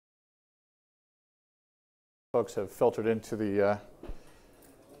Folks have filtered into the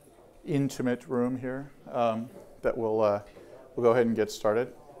intimate room here that we'll go ahead and get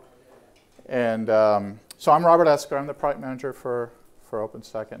started. And so I'm Robert Esker. I'm the product manager for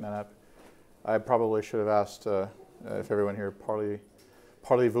OpenStack at NetApp. I probably should have asked if everyone here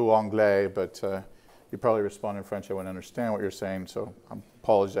parlez-vous anglais, but you probably respond in French. I wouldn't understand what you're saying, so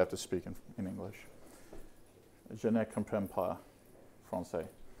apologies, I have to speak in English. Je ne comprends pas français.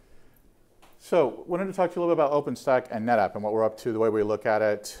 So, wanted to talk to you a little bit about OpenStack and NetApp and what we're up to, the way we look at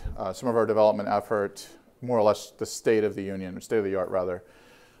it, some of our development effort, more or less the state of the union, state of the art rather,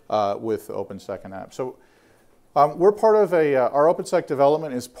 with OpenStack and NetApp. So, we're part of our OpenStack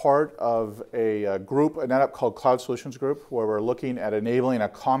development is part of a group, a NetApp called Cloud Solutions Group, where we're looking at enabling a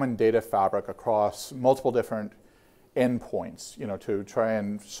common data fabric across multiple different endpoints, to try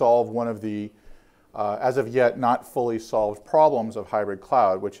and solve one of the as of yet not fully solved problems of hybrid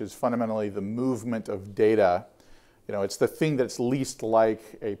cloud, which is fundamentally the movement of data. It's the thing that's least like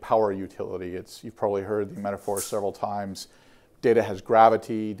a power utility. You've probably heard the metaphor several times. Data has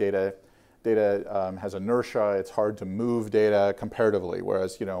gravity, data has inertia, it's hard to move data comparatively,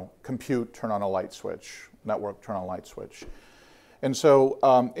 whereas, compute, turn on a light switch, network, turn on a light switch. And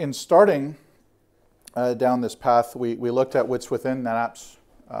so in starting down this path, we looked at what's within NetApp's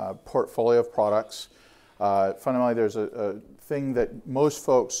portfolio of products. Fundamentally, there's a thing that most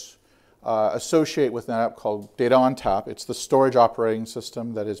folks associate with NetApp called Data on Tap. It's the storage operating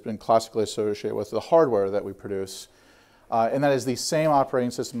system that has been classically associated with the hardware that we produce. And that is the same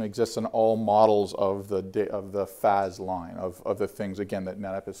operating system that exists in all models of the FAS line, of the things, again, that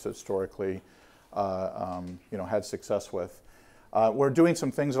NetApp has historically had success with. We're doing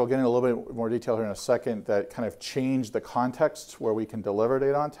some things that I'll get into a little bit more detail here in a second that kind of change the context where we can deliver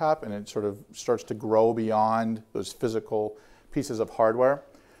data on tap, and it sort of starts to grow beyond those physical pieces of hardware.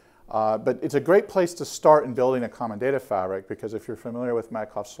 But it's a great place to start in building a common data fabric, because if you're familiar with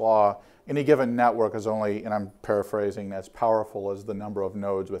Metcalfe's law, any given network is only, and I'm paraphrasing, as powerful as the number of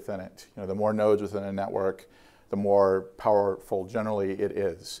nodes within it. The more nodes within a network, the more powerful generally it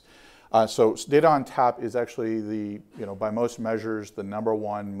is. So data on tap is actually by most measures, the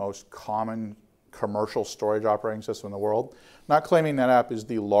 #1 most common commercial storage operating system in the world. Not claiming NetApp is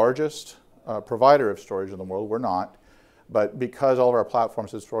the largest provider of storage in the world, we're not. But because all of our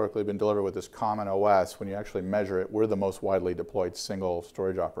platforms historically have been delivered with this common OS, when you actually measure it, we're the most widely deployed single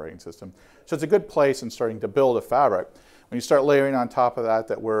storage operating system. So it's a good place in starting to build a fabric. When you start layering on top of that,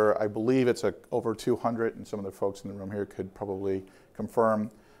 I believe it's over 200, and some of the folks in the room here could probably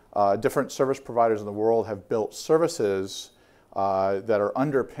confirm, different service providers in the world have built services that are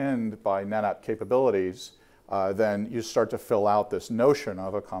underpinned by NetApp capabilities, then you start to fill out this notion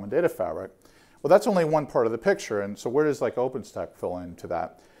of a common data fabric. Well, that's only one part of the picture, and so where does OpenStack fill into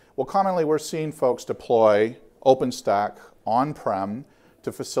that? Well, commonly we're seeing folks deploy OpenStack on-prem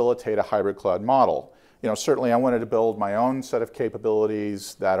to facilitate a hybrid cloud model. Certainly I wanted to build my own set of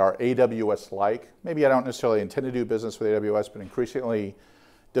capabilities that are AWS-like. Maybe I don't necessarily intend to do business with AWS, but increasingly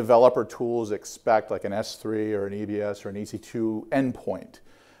developer tools expect like an S3 or an EBS or an EC2 endpoint.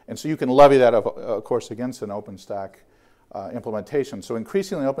 And so you can levy that, of course, against an OpenStack implementation. So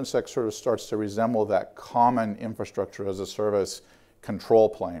increasingly, OpenStack sort of starts to resemble that common infrastructure as a service control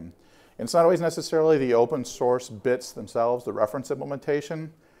plane. And it's not always necessarily the open source bits themselves, the reference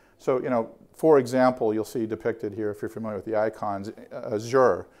implementation. So, for example, you'll see depicted here, if you're familiar with the icons,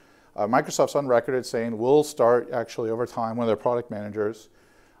 Azure. Microsoft's on record as saying we'll start, actually over time, one of their product managers,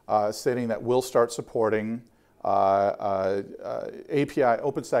 stating that we'll start supporting OpenStack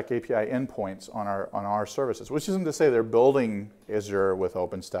API endpoints on our services, which isn't to say they're building Azure with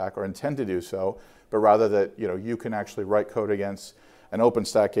OpenStack or intend to do so, but rather that you can actually write code against an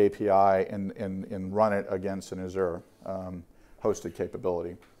OpenStack API and run it against an Azure hosted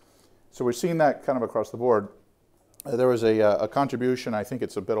capability. So we're seeing that kind of across the board. There was a contribution, I think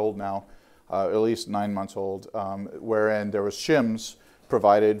it's a bit old now, at least 9 months old, wherein there was shims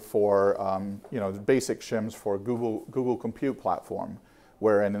provided for, basic shims for Google Compute platform,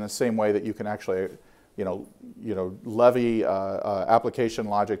 wherein in the same way that you can actually, levy application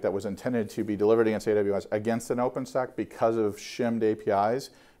logic that was intended to be delivered against AWS against an OpenStack because of shimmed APIs,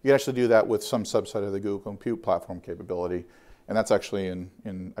 you can actually do that with some subset of the Google Compute platform capability, and that's actually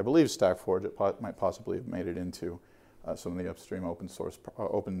in I believe, StackForge. It might possibly have made it into some of the upstream open source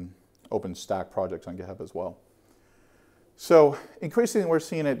OpenStack projects on GitHub as well. So increasingly, we're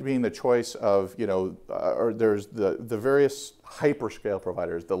seeing it being the choice of, there's the various hyperscale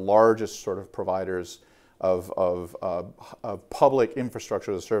providers, the largest sort of providers of public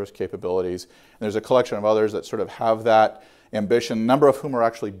infrastructure as a service capabilities. And there's a collection of others that sort of have that ambition, a number of whom are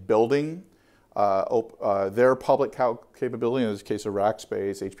actually building their public cloud capability, in this case of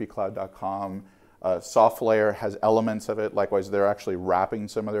Rackspace, hpcloud.com. SoftLayer has elements of it. Likewise, they're actually wrapping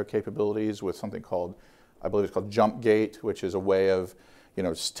some of their capabilities with something called, I believe it's called JumpGate, which is a way of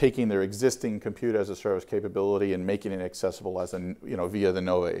taking their existing compute as a service capability and making it accessible as via the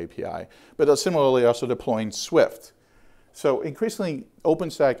Nova API. But similarly, also deploying Swift. So increasingly,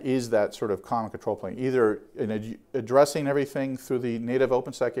 OpenStack is that sort of common control plane, either in addressing everything through the native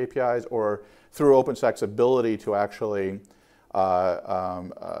OpenStack APIs or through OpenStack's ability to actually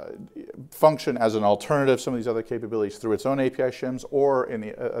function as an alternative to some of these other capabilities through its own API shims, or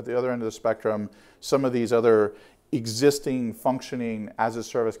at the other end of the spectrum, some of these other existing functioning as a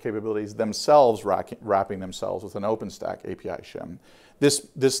service capabilities themselves wrapping themselves with an OpenStack API shim.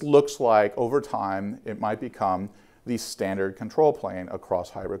 This looks like, over time, it might become the standard control plane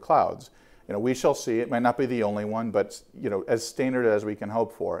across hybrid clouds. We shall see. It might not be the only one, but as standard as we can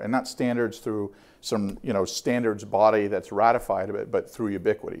hope for, and not standards through some standards body that's ratified a bit, but through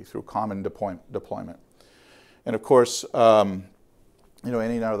ubiquity, through common deployment. And of course,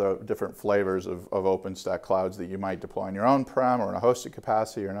 any other different flavors of OpenStack clouds that you might deploy on your own prem or in a hosted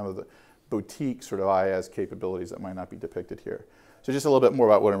capacity, or another boutique sort of IaaS capabilities that might not be depicted here. So just a little bit more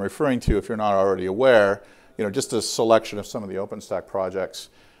about what I'm referring to, if you're not already aware. Just a selection of some of the OpenStack projects,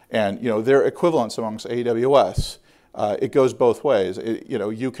 and their equivalents amongst AWS. It goes both ways.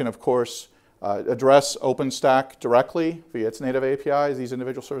 You can of course address OpenStack directly via its native APIs, these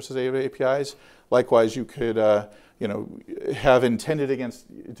individual services native APIs. Likewise, you could have intended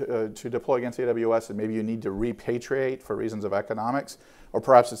to deploy against AWS, and maybe you need to repatriate for reasons of economics, or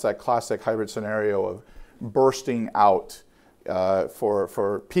perhaps it's that classic hybrid scenario of bursting out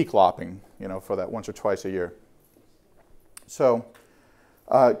for peak lopping, for that once or twice a year. So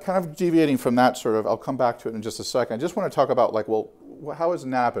kind of deviating from that sort of, I'll come back to it in just a second. I just want to talk about how is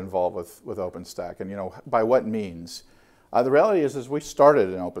NetApp involved with OpenStack, and by what means? The reality is we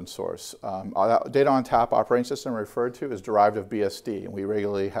started in open source. Data on Tap operating system referred to is derived of BSD, and we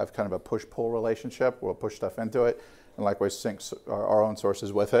regularly have kind of a push-pull relationship. We'll push stuff into it, and likewise sync our own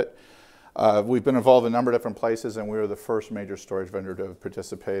sources with it. We've been involved in a number of different places, and we were the first major storage vendor to have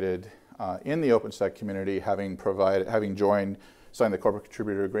participated in the OpenStack community, having signed the corporate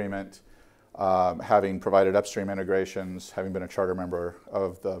contributor agreement, having provided upstream integrations, having been a charter member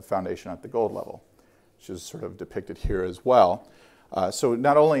of the foundation at the gold level, which is sort of depicted here as well. So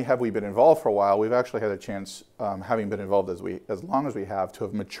not only have we been involved for a while, we've actually had a chance, having been involved as long as we have, to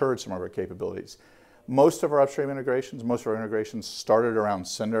have matured some of our capabilities. Most of our upstream integrations, most of our integrations started around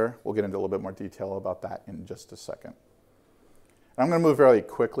Cinder. We'll get into a little bit more detail about that in just a second. I'm going to move very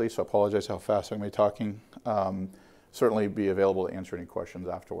quickly, so I apologize how fast I'm going to be talking. Certainly be available to answer any questions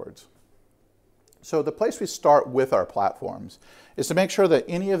afterwards. So the place we start with our platforms is to make sure that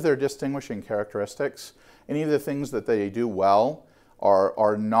any of their distinguishing characteristics, any of the things that they do well,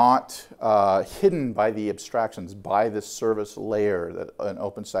 are not hidden by the abstractions, by the service layer that an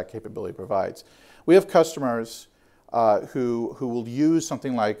OpenStack capability provides. We have customers who will use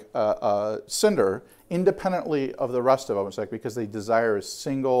something like Cinder independently of the rest of OpenStack because they desire a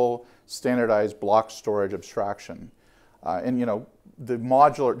single standardized block storage abstraction. And the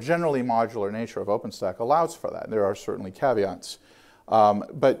generally modular nature of OpenStack allows for that. There are certainly caveats.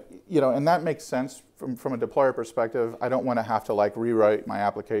 But and that makes sense from a deployer perspective. I don't want to have to rewrite my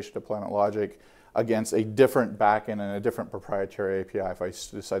application deployment logic against a different backend and a different proprietary API if I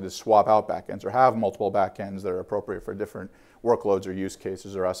decide to swap out backends or have multiple backends that are appropriate for different workloads or use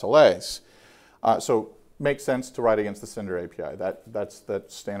cases or SLAs. So makes sense to write against the Cinder API. That's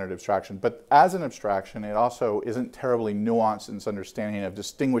that standard abstraction. But as an abstraction, it also isn't terribly nuanced in its understanding of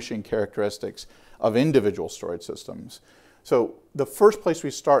distinguishing characteristics of individual storage systems. So the first place we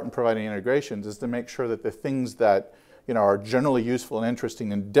start in providing integrations is to make sure that the things that are generally useful and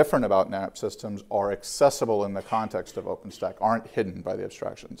interesting and different about NetApp systems are accessible in the context of OpenStack, aren't hidden by the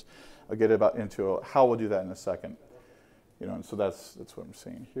abstractions. I'll get into how we'll do that in a second. And so that's what I'm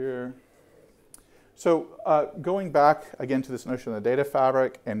seeing here. So going back again to this notion of the data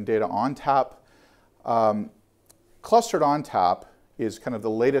fabric and data on tap, clustered on tap is kind of the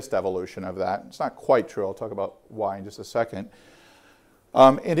latest evolution of that. It's not quite true. I'll talk about why in just a second.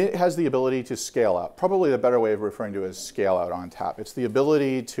 And it has the ability to scale out. Probably the better way of referring to it is scale out on tap. It's the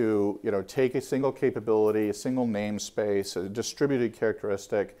ability to take a single capability, a single namespace, a distributed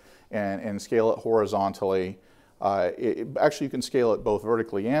characteristic, and scale it horizontally. Actually, you can scale it both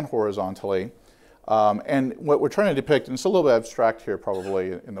vertically and horizontally. And what we're trying to depict, and it's a little bit abstract here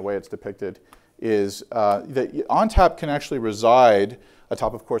probably in the way it's depicted, is that ONTAP can actually reside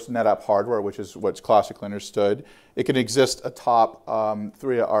atop, of course, NetApp hardware, which is what's classically understood. It can exist atop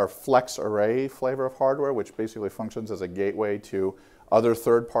our Flex Array flavor of hardware, which basically functions as a gateway to other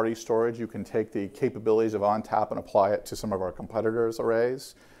third-party storage. You can take the capabilities of ONTAP and apply it to some of our competitors'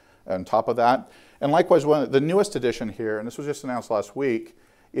 arrays on top of that. And likewise, the newest addition here, and this was just announced last week,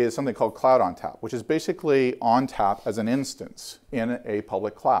 is something called Cloud ONTAP, which is basically ONTAP as an instance in a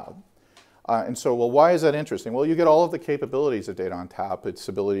public cloud. And so, well, why is that interesting? Well, you get all of the capabilities of Data ONTAP, its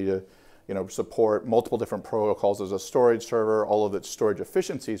ability to support multiple different protocols as a storage server, all of its storage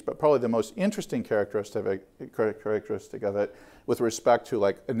efficiencies, but probably the most interesting characteristic of it with respect to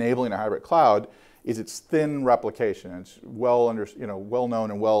like enabling a hybrid cloud is its thin replication. It's well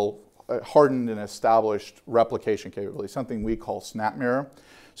known and well hardened and established replication capability, something we call SnapMirror.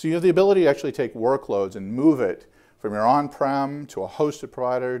 So you have the ability to actually take workloads and move it from your on-prem to a hosted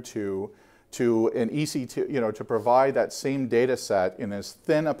provider to an EC2, to provide that same data set in as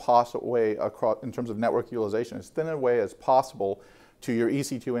thin a possible way across, in terms of network utilization, as thin a way as possible to your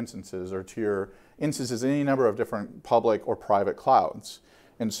EC2 instances or to your instances in any number of different public or private clouds.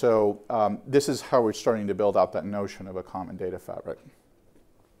 And so this is how we're starting to build out that notion of a common data fabric.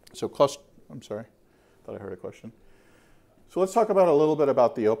 So I'm sorry, thought I heard a question. So let's talk about a little bit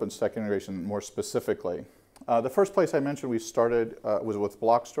about the OpenStack integration more specifically. The first place I mentioned we started was with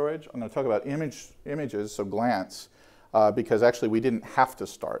block storage. I'm going to talk about images, so glance, because actually we didn't have to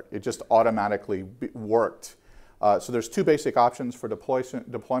start. It just automatically worked. So there's two basic options for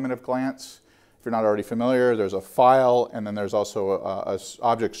deployment of glance. If you're not already familiar, there's a file, and then there's also a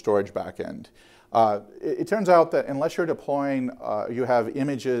object storage backend. It turns out that unless you're deploying, you have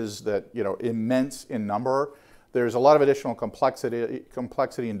images that immense in number. There's a lot of additional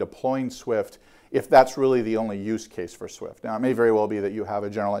complexity in deploying Swift if that's really the only use case for Swift. Now, it may very well be that you have a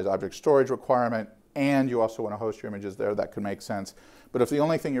generalized object storage requirement and you also want to host your images there. That could make sense. But if the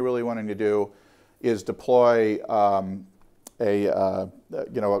only thing you're really wanting to do is deploy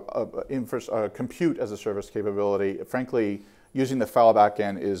compute as a service capability, frankly, using the file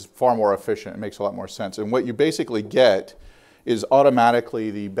backend is far more efficient. It makes a lot more sense. And what you basically get is automatically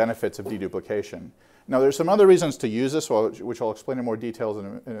the benefits of deduplication. Now, there's some other reasons to use this, which I'll explain in more details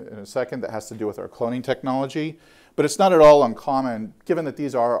in a second, that has to do with our cloning technology. But it's not at all uncommon, given that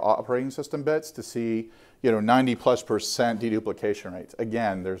these are operating system bits, to see 90+% deduplication rates.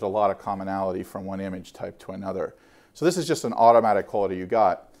 Again, there's a lot of commonality from one image type to another. So this is just an automatic quality you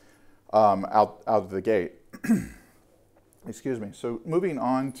got out of the gate. Excuse me. So moving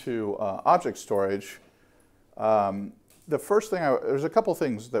on to object storage. The first thing, there's a couple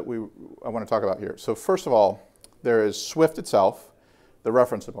things that I want to talk about here. So first of all, there is Swift itself, the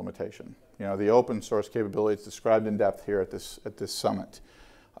reference implementation. The open source capabilities described in depth here at this summit.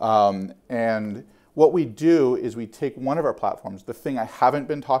 And what we do is we take one of our platforms, the thing I haven't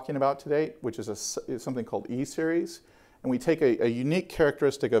been talking about today, which is something called E-Series, and we take a unique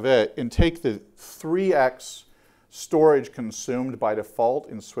characteristic of it and take the 3x storage consumed by default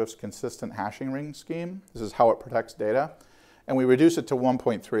in Swift's consistent hashing ring scheme. This is how it protects data. And we reduce it to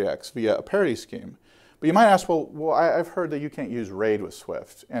 1.3x via a parity scheme. But you might ask, well, I've heard that you can't use RAID with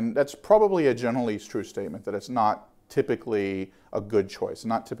Swift. And that's probably a generally true statement, that it's not typically a good choice,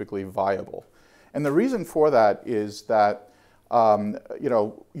 not typically viable. And the reason for that is that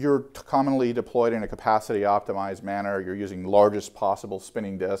you're commonly deployed in a capacity optimized manner. You're using largest possible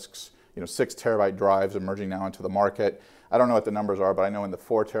spinning disks. 6 terabyte drives emerging now into the market. I don't know what the numbers are, but I know in the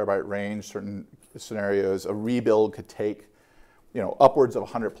 4 terabyte range, certain scenarios, a rebuild could take upwards of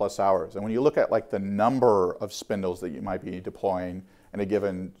 100+ hours. And when you look at like the number of spindles that you might be deploying in a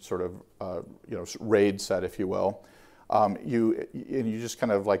given sort of RAID set, if you will, you just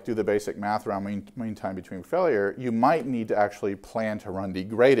kind of like do the basic math around mean time between failure, you might need to actually plan to run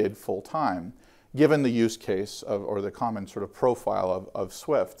degraded full time, given the use case or the common sort of profile of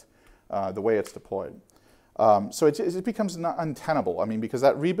Swift. The way it's deployed. So it becomes untenable. Because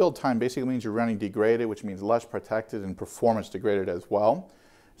that rebuild time basically means you're running degraded, which means less protected and performance degraded as well.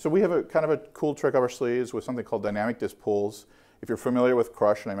 So we have a kind of a cool trick up our sleeves with something called dynamic disk pools. If you're familiar with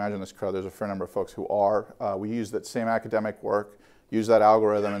Crush, and I imagine this crowd, there's a fair number of folks who are, we use that same academic work, use that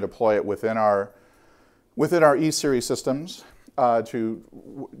algorithm and deploy it within our E-Series systems to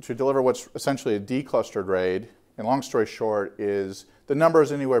deliver what's essentially a declustered RAID. And long story short is the number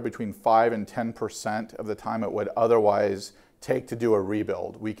is anywhere between 5 and 10% of the time it would otherwise take to do a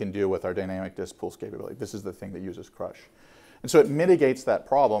rebuild we can do with our dynamic disk pools capability. This is the thing that uses Crush. And so it mitigates that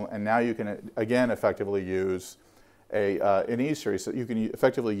problem, and now you can, again, effectively use an E-series, so you can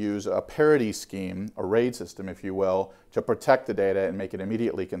effectively use a parity scheme, a RAID system, if you will, to protect the data and make it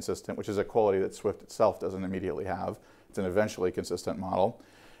immediately consistent, which is a quality that Swift itself doesn't immediately have. It's an eventually consistent model.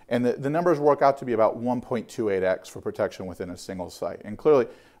 And the numbers work out to be about 1.28x for protection within a single site. And clearly,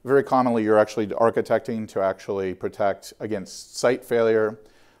 very commonly, you're actually architecting to actually protect against site failure.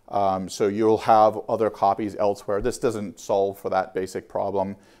 So you'll have other copies elsewhere. This doesn't solve for that basic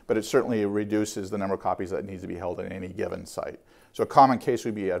problem, but it certainly reduces the number of copies that needs to be held at any given site. So a common case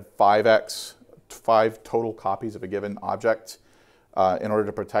would be at 5x, 5 total copies of a given object. In order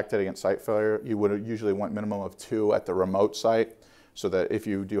to protect it against site failure, you would usually want minimum of 2 at the remote site, so that if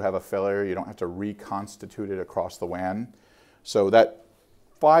you do have a failure, you don't have to reconstitute it across the WAN. So that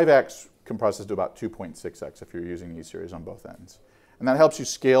 5x compresses to about 2.6x if you're using E-series on both ends. And that helps you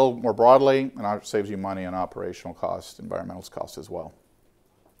scale more broadly, and it saves you money on operational costs, environmental costs as well.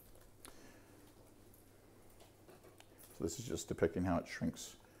 So this is just depicting how it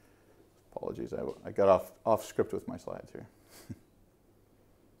shrinks. Apologies, I got off script with my slides here.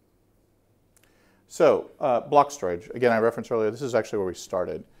 So block storage, again, I referenced earlier, this is actually where we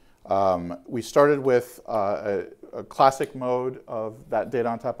started. We started with a classic mode of that data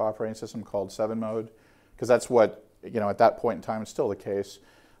on tap operating system called 7 mode, because that's what, at that point in time, it's still the case.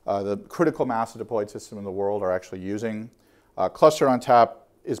 The critical mass of deployed system in the world are actually using. Clustered on tap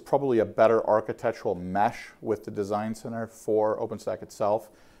is probably a better architectural mesh with the design center for OpenStack itself.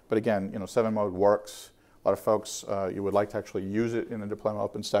 But again, 7 mode works. A lot of folks, you would like to actually use it in a deployment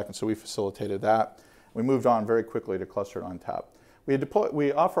of OpenStack, and so we facilitated that. We moved on very quickly to clustered on tap.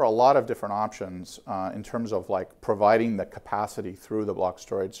 We offer a lot of different options in terms of providing the capacity through the block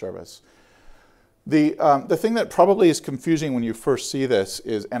storage service. The thing that probably is confusing when you first see this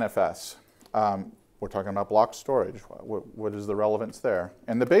is NFS. We're talking about block storage. What is the relevance there?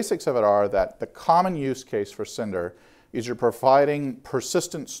 And the basics of it are that the common use case for Cinder is you're providing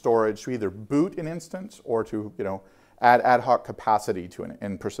persistent storage to either boot an instance or to add ad hoc capacity to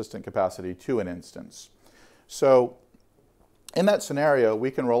and persistent capacity to an instance. So in that scenario,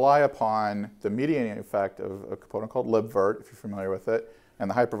 we can rely upon the mediating effect of a component called libvirt, if you're familiar with it, and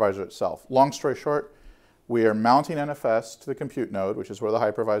the hypervisor itself. Long story short, we are mounting NFS to the compute node, which is where the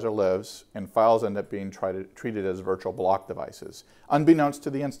hypervisor lives, and files end up being treated as virtual block devices, unbeknownst to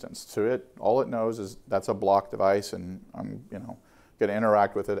the instance. To it, all it knows is that's a block device, and I'm going to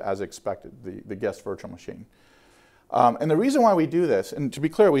interact with it as expected, the guest virtual machine. And the reason why we do this, and to be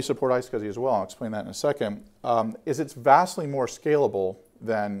clear, we support iSCSI as well, I'll explain that in a second, is it's vastly more scalable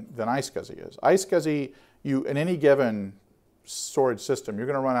than iSCSI is. iSCSI, in any given storage system, you're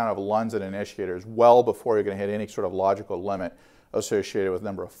going to run out of LUNs and initiators well before you're going to hit any sort of logical limit associated with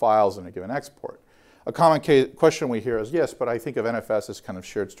number of files in a given export. A common question we hear is, yes, but I think of NFS as kind of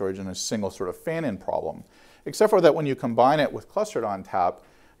shared storage in a single sort of fan-in problem. Except for that when you combine it with clustered on tap,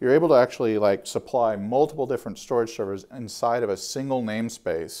 you're able to actually supply multiple different storage servers inside of a single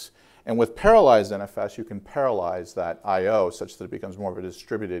namespace. And with parallelized NFS, you can parallelize that I/O such that it becomes more of a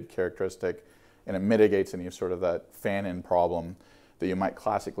distributed characteristic, and it mitigates any sort of that fan-in problem that you might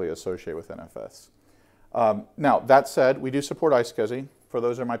classically associate with NFS. Now, that said, we do support iSCSI. For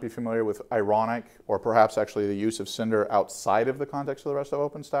those that might be familiar with Ironic, or perhaps actually the use of Cinder outside of the context of the rest of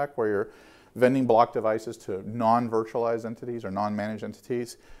OpenStack, where you're vending block devices to non-virtualized entities or non-managed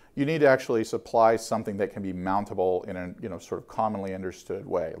entities, you need to actually supply something that can be mountable in a sort of commonly understood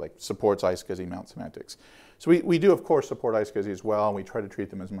way, like supports iSCSI mount semantics. So we do, of course, support iSCSI as well, and we try to treat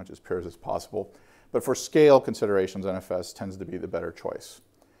them as much as peers as possible. But for scale considerations, NFS tends to be the better choice.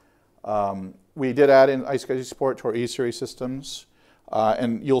 We did add in iSCSI support to our E-series systems,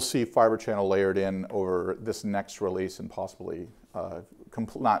 and you'll see Fiber Channel layered in over this next release and possibly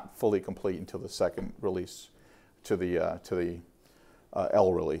not fully complete until the second release to the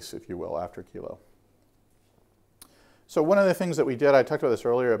L release, if you will, after Kilo. So one of the things that we did, I talked about this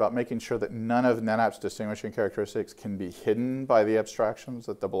earlier, about making sure that none of NetApp's distinguishing characteristics can be hidden by the abstractions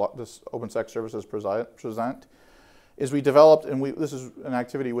that this OpenStack services present, is we developed, and this is an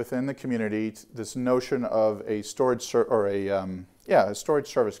activity within the community, this notion of a storage a storage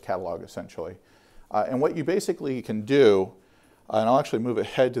service catalog, essentially. And what you basically can do, and I'll actually move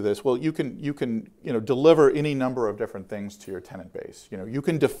ahead to this. Well, you can deliver any number of different things to your tenant base. You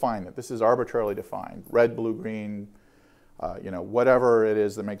can define it. This is arbitrarily defined: red, blue, green. Whatever it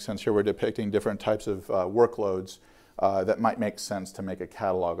is that makes sense here. We're depicting different types of workloads that might make sense to make a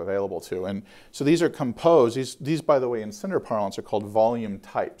catalog available to. And so these are composed. These, by the way, in Cinder parlance, are called volume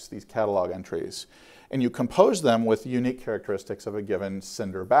types. These catalog entries, and you compose them with unique characteristics of a given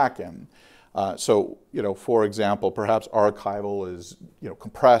Cinder backend. So, for example, perhaps archival is,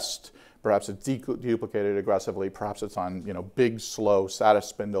 compressed. Perhaps it's deduplicated aggressively. Perhaps it's on big, slow SATA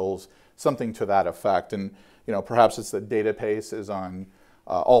spindles, something to that effect. And perhaps it's the database is on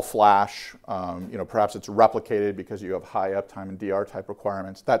all flash. Perhaps it's replicated because you have high uptime and DR type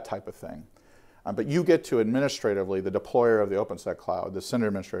requirements, that type of thing. But you get to administratively, the deployer of the OpenStack cloud, the Cinder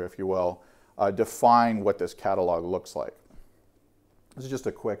administrator, if you will, define what this catalog looks like. This is just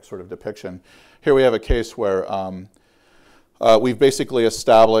a quick sort of depiction. Here we have a case where we've basically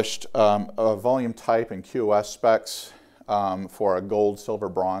established a volume type and QoS specs for a gold, silver,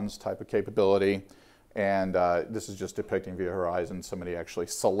 bronze type of capability. And this is just depicting via Horizon somebody actually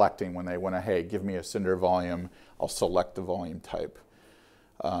selecting when they want to, hey, give me a Cinder volume, I'll select the volume type.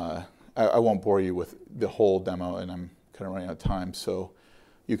 I won't bore you with the whole demo, and I'm kind of running out of time. So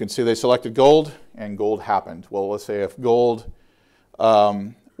you can see they selected gold, and gold happened. Well, let's say if gold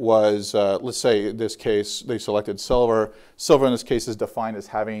was, let's say in this case, they selected silver. Silver in this case is defined as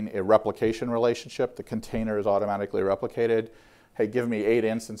having a replication relationship. The container is automatically replicated. Hey, give me 8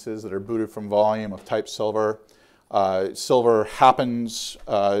 instances that are booted from volume of type silver. Silver happens,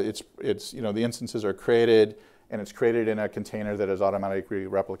 the instances are created, and it's created in a container that is automatically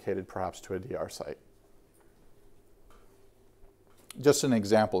replicated perhaps to a DR site. Just an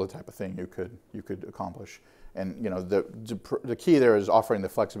example of the type of thing you could accomplish. And the key there is offering the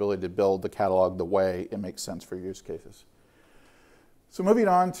flexibility to build the catalog the way it makes sense for your use cases. So moving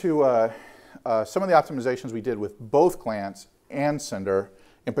on to some of the optimizations we did with both Glance and Cinder,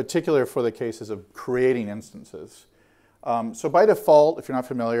 in particular for the cases of creating instances. So by default, if you're not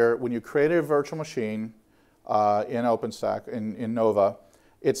familiar, when you create a virtual machine in OpenStack, in Nova,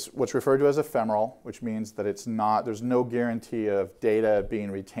 it's what's referred to as ephemeral, which means that there's no guarantee of data being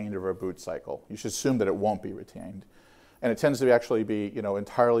retained over a boot cycle. You should assume that it won't be retained. And it tends to actually be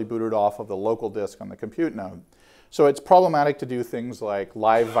entirely booted off of the local disk on the compute node. So it's problematic to do things like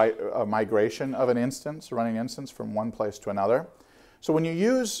live migration of an instance, running instance from one place to another. So when you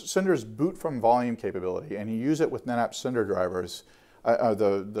use Cinder's boot from volume capability and you use it with NetApp Cinder drivers,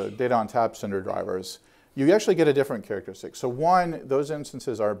 the data on tap Cinder drivers, you actually get a different characteristic. So one, those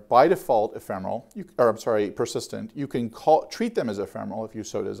instances are by default ephemeral, persistent. You can treat them as ephemeral if you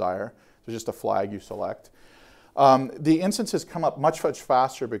so desire. There's just a flag you select. The instances come up much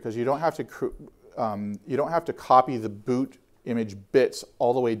faster because you don't have to copy the boot image bits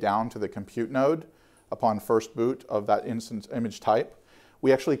all the way down to the compute node upon first boot of that instance image type.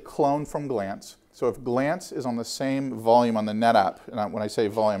 We actually clone from Glance. So if Glance is on the same volume on the NetApp, and when I say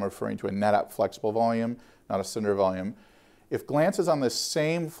volume, I'm referring to a NetApp flexible volume, not a Cinder volume. If Glance is on the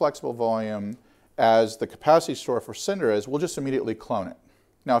same flexible volume as the capacity store for Cinder is, we'll just immediately clone it.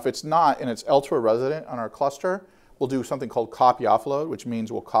 Now, if it's not, and it's L2 resident on our cluster, we'll do something called copy offload, which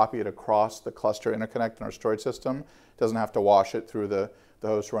means we'll copy it across the cluster interconnect in our storage system. It doesn't have to wash it through the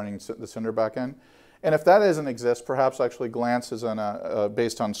host running the Cinder backend. And if that doesn't exist, perhaps actually Glance is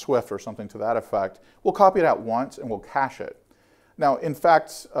based on Swift or something to that effect, we'll copy it out once and we'll cache it. Now, in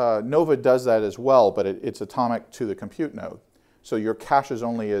fact, Nova does that as well, but it's atomic to the compute node. So your cache is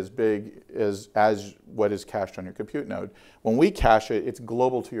only as big as what is cached on your compute node. When we cache it, it's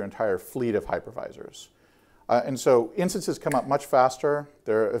global to your entire fleet of hypervisors. And so instances come up much faster.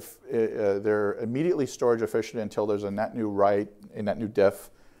 They're immediately storage efficient until there's a net new write, a net new diff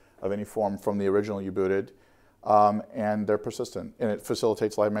of any form from the original you booted. And they're persistent. And it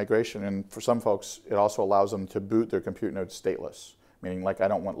facilitates live migration. And for some folks, it also allows them to boot their compute node stateless, meaning like I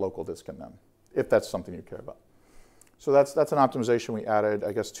don't want local disk in them, if that's something you care about. So that's an optimization we added,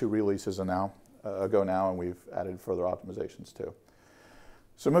 I guess, 2 releases ago now, and we've added further optimizations too.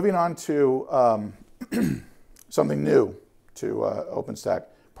 So moving on to something new to OpenStack.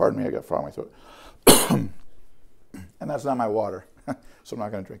 Pardon me, I got frog in my throat. And that's not my water, so I'm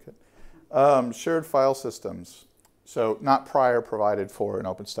not going to drink it. Shared file systems. So not prior provided for in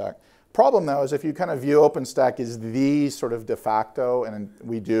OpenStack. Problem, though, is if you kind of view OpenStack as the sort of de facto, and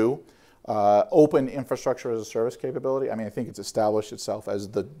we do, open infrastructure as a service capability. I mean, I think it's established itself as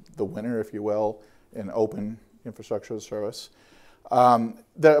the winner, if you will, in open infrastructure as a service.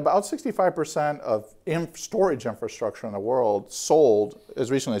 About 65% of storage infrastructure in the world sold,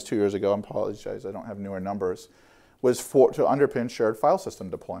 as recently as 2 years ago, I apologize, I don't have newer numbers, was to underpin shared file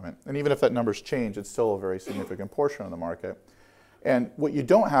system deployment. And even if that number's changed, it's still a very significant portion of the market. And what you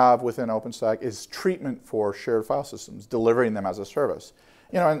don't have within OpenStack is treatment for shared file systems, delivering them as a service.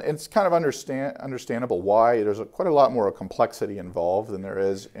 And it's kind of understandable why. There's quite a lot more complexity involved than there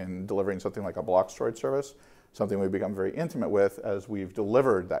is in delivering something like a block storage service, something we've become very intimate with as we've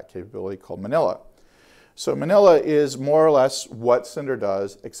delivered that capability called Manila. So Manila is more or less what Cinder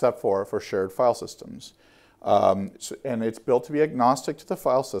does, except for shared file systems. And it's built to be agnostic to the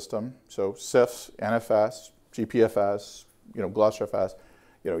file system. So CIFS, NFS, GPFS, GlusterFS,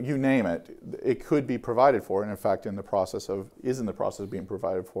 you name it, it could be provided for. And in fact, is in the process of being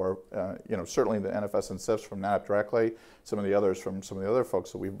provided for. Certainly the NFS and CIFS from NetApp directly. Some of the others from some of the other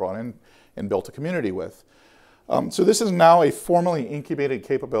folks that we've brought in and built a community with. So this is now a formally incubated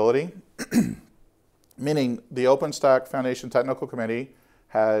capability, meaning the OpenStack Foundation Technical Committee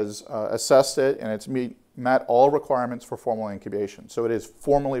has assessed it, and it's met all requirements for formal incubation. So it is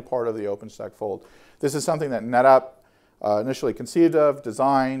formally part of the OpenStack fold. This is something that NetApp initially conceived of,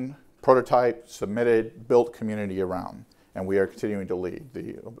 designed, prototyped, submitted, built community around, and we are continuing to lead.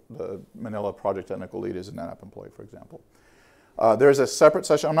 The Manila project technical lead is a NetApp employee, for example. There's a separate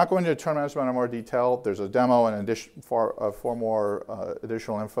session. I'm not going to turn management in more detail. There's a demo and four more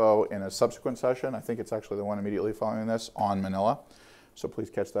additional info in a subsequent session. I think it's actually the one immediately following this on Manila. So please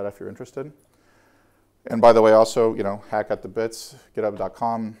catch that if you're interested. And by the way, also, hack at the bits,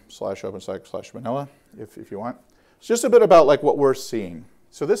 github.com/openstack/Manila if you want. It's just a bit about what we're seeing.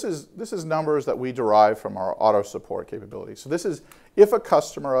 So this is numbers that we derive from our auto support capability. So this is if a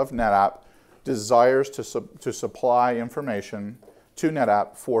customer of NetApp desires to supply information to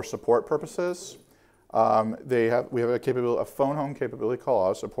NetApp for support purposes, we have a phone home capability called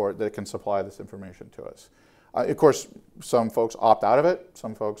auto support that can supply this information to us. Of course, some folks opt out of it.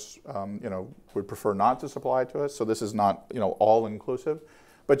 Some folks, would prefer not to supply it to us. So this is not, all inclusive,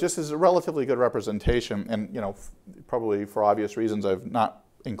 but just as a relatively good representation. And probably for obvious reasons, I've not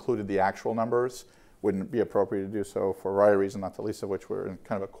included the actual numbers. Wouldn't be appropriate to do so for a variety of reasons, not the least of which we're in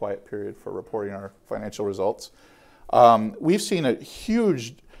kind of a quiet period for reporting our financial results. We've seen a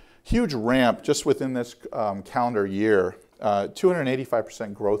huge ramp just within this calendar year.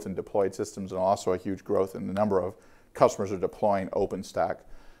 285% growth in deployed systems, and also a huge growth in the number of customers who are deploying OpenStack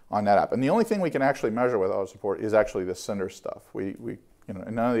on NetApp. And the only thing we can actually measure with auto support is actually the Cinder stuff. And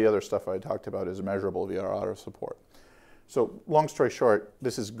none of the other stuff I talked about is measurable via our auto support. So long story short,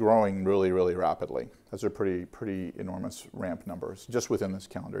 this is growing really, really rapidly. Those are pretty enormous ramp numbers just within this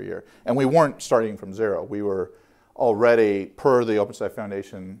calendar year. And we weren't starting from zero. We were already, per the OpenStack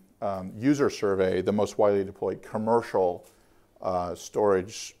Foundation user survey, the most widely deployed commercial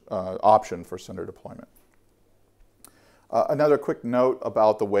storage option for Cinder deployment. Another quick note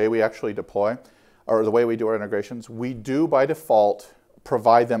about the way we actually deploy, or the way we do our integrations. We do, by default,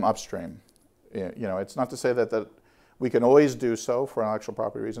 provide them upstream. It's not to say that we can always do so for intellectual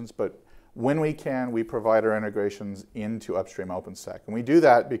property reasons, but when we can, we provide our integrations into upstream OpenStack. And we do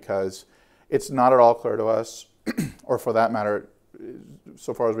that because it's not at all clear to us, or for that matter,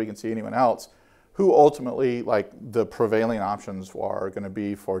 so far as we can see anyone else, who ultimately the prevailing options are going to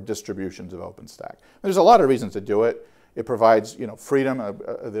be for distributions of OpenStack. There's a lot of reasons to do it. It provides freedom,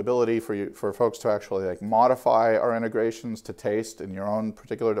 the ability for folks to actually modify our integrations to taste in your own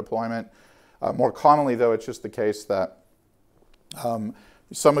particular deployment. More commonly, though, it's just the case that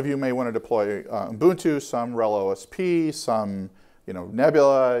some of you may want to deploy Ubuntu, some RHEL OSP, some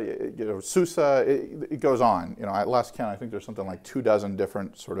Nebula, SUSE. It goes on. At last count, I think there's something like 24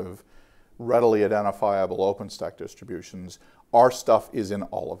 different sort of readily identifiable OpenStack distributions. Our stuff is in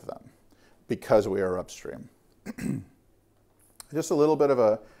all of them because we are upstream. Just a little bit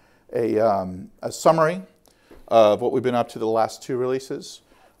of a summary of what we've been up to the last two releases.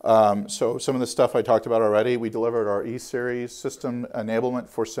 So some of the stuff I talked about already. We delivered our E-Series system enablement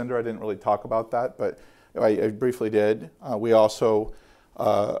for Cinder. I didn't really talk about that, but I briefly did. We also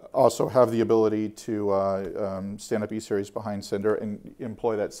have the ability to stand up E-Series behind Cinder and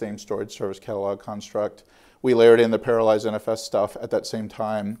employ that same storage service catalog construct. We layered in the parallelized NFS stuff at that same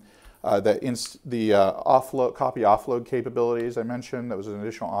time. The copy offload capabilities I mentioned, that was an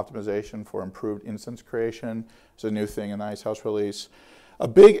additional optimization for improved instance creation. It's a new thing in the Icehouse release. A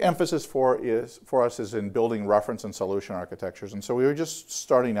big emphasis for us is in building reference and solution architectures. And so we were just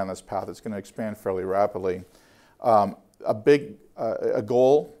starting down this path. It's going to expand fairly rapidly. A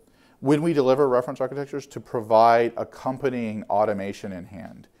goal when we deliver reference architectures to provide accompanying automation in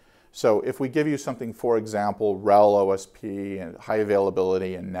hand. So if we give you something, for example, RHEL OSP and high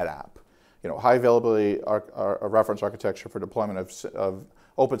availability in NetApp, high availability a reference architecture for deployment of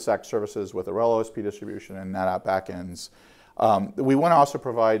OpenStack services with a RHEL OSP distribution and NetApp backends. We want to also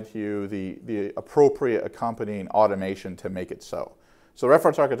provide to you the appropriate accompanying automation to make it so. So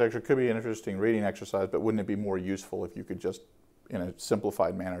reference architecture could be an interesting reading exercise, but wouldn't it be more useful if you could just, in a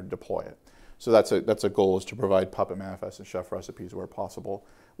simplified manner, deploy it? So that's a goal, is to provide puppet manifests and chef recipes where possible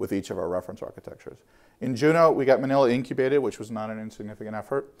with each of our reference architectures. In Juno, we got Manila incubated, which was not an insignificant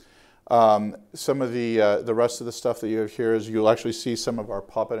effort. Some of the rest of the stuff that you have here is you'll actually see some of our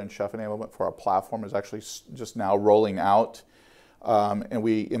Puppet and Chef enablement for our platform is actually just now rolling out. And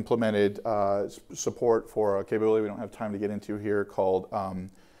we implemented support for a capability we don't have time to get into here called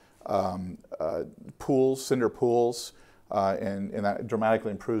pools, Cinder pools, and that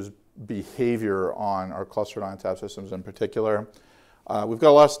dramatically improves behavior on our clustered ONTAP systems in particular. We've got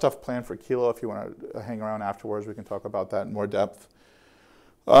a lot of stuff planned for Kilo. If you want to hang around afterwards, we can talk about that in more depth.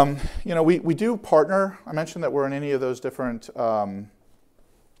 We do partner. I mentioned that we're in any of those different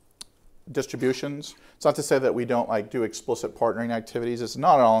distributions. It's not to say that we don't do explicit partnering activities. It's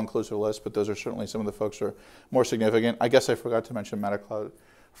not an all-inclusive list, but those are certainly some of the folks who are more significant. I guess I forgot to mention MetaCloud.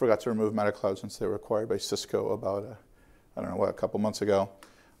 I forgot to remove MetaCloud since they were acquired by Cisco about, a couple months ago.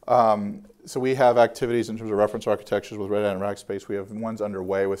 So we have activities in terms of reference architectures with Red Hat and Rackspace. We have ones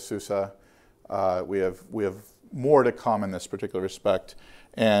underway with SUSE. We have more to come in this particular respect.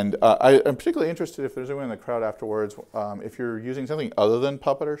 And I'm particularly interested, if there's anyone in the crowd afterwards, if you're using something other than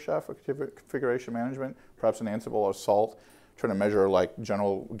Puppet or Chef for configuration management, perhaps an Ansible or Salt, trying to measure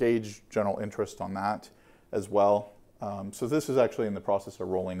gauge general interest on that as well. So this is actually in the process of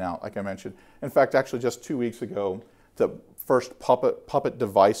rolling out, like I mentioned. In fact, actually just 2 weeks ago, the first Puppet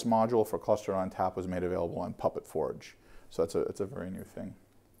device module for clustered ONTAP was made available on Puppet Forge. So it's a very new thing.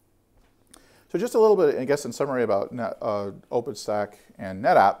 So just a little bit, I guess, in summary about OpenStack and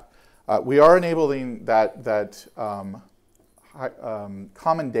NetApp. We are enabling that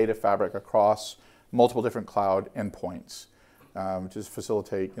common data fabric across multiple different cloud endpoints, which is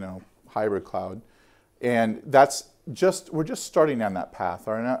facilitate, hybrid cloud. And we're just starting down that path.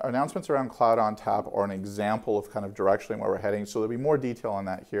 Our announcements around Cloud ONTAP are an example of kind of directionally where we're heading. So there'll be more detail on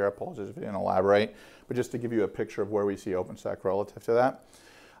that here. I apologize if I didn't elaborate, but just to give you a picture of where we see OpenStack relative to that.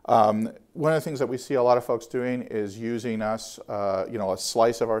 One of the things that we see a lot of folks doing is using us, a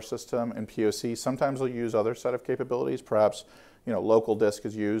slice of our system in POC. Sometimes they'll use other set of capabilities. Perhaps, local disk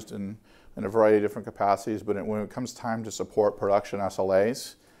is used in a variety of different capacities. But when it comes time to support production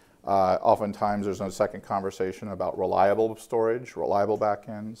SLAs, oftentimes there's no second conversation about reliable storage, reliable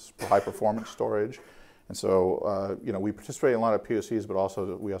backends, high performance storage. And so, we participate in a lot of POCs,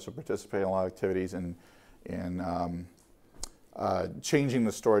 but we also participate in a lot of activities in changing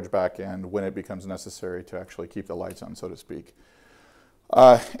the storage backend when it becomes necessary to actually keep the lights on, so to speak.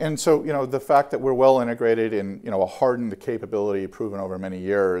 And so, the fact that we're well integrated in, a hardened capability proven over many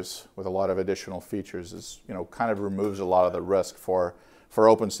years with a lot of additional features is, kind of removes a lot of the risk for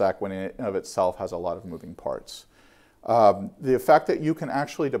OpenStack when it in of itself has a lot of moving parts. The fact that you can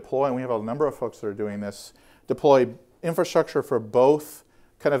actually deploy, and we have a number of folks that are doing this, deploy infrastructure for both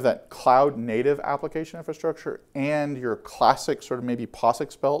kind of that cloud native application infrastructure and your classic sort of maybe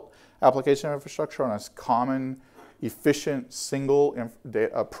POSIX belt application infrastructure on a common, efficient, single,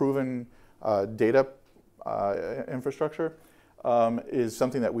 proven data infrastructure is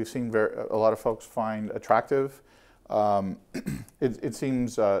something that we've seen a lot of folks find attractive. It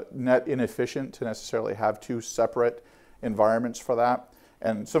seems net inefficient to necessarily have two separate environments for that.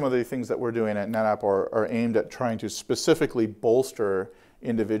 And some of the things that we're doing at NetApp are aimed at trying to specifically bolster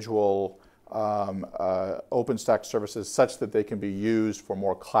individual OpenStack services such that they can be used for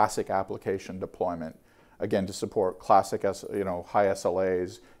more classic application deployment. Again, to support classic, high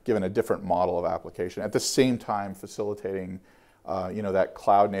SLAs, given a different model of application. At the same time, facilitating, that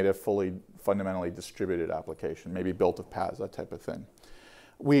cloud-native, fundamentally distributed application, maybe built of paths, that type of thing.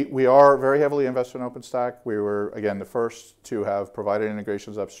 We are very heavily invested in OpenStack. We were, again, the first to have provided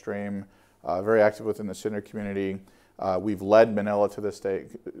integrations upstream, very active within the Cinder community. We've led Manila to this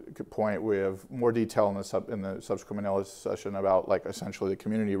point. We have more detail in the subsequent Manila session about essentially the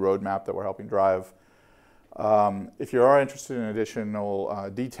community roadmap that we're helping drive. If you are interested in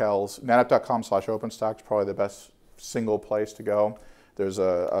additional details, netapp.com/OpenStack is probably the best single place to go. There's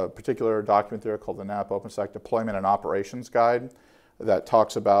a particular document there called the NetApp OpenStack Deployment and Operations Guide that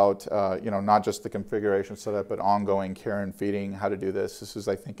talks about not just the configuration setup, but ongoing care and feeding, how to do this. This is,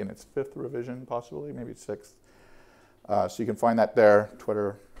 I think, in its 5th revision, possibly, maybe 6th. So you can find that there,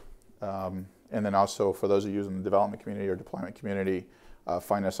 Twitter. And then also, for those of you in the development community or deployment community,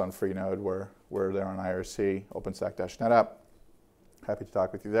 find us on Freenode. We're there on IRC, OpenStack-NetApp. Happy to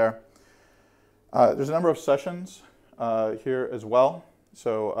talk with you there. There's a number of sessions here as well.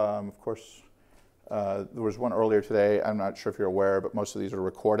 So, of course, there was one earlier today. I'm not sure if you're aware, but most of these are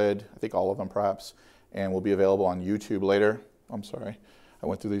recorded. I think all of them, perhaps, and will be available on YouTube later. I'm sorry, I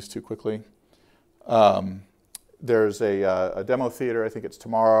went through these too quickly. There's a demo theater. I think it's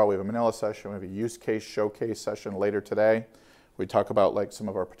tomorrow. We have a Manila session. We have a use case showcase session later today. We talk about some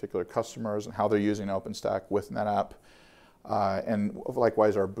of our particular customers and how they're using OpenStack with NetApp. And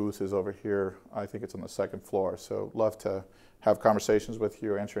likewise, our booth is over here. I think it's on the second floor. So love to have conversations with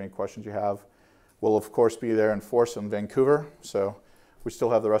you, answer any questions you have. We'll, of course, be there in force in Vancouver. So we still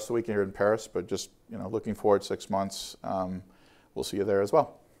have the rest of the week here in Paris, but just looking forward 6 months. We'll see you there as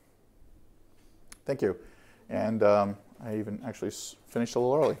well. Thank you. And I even actually finished a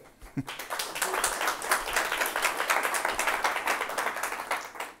little early.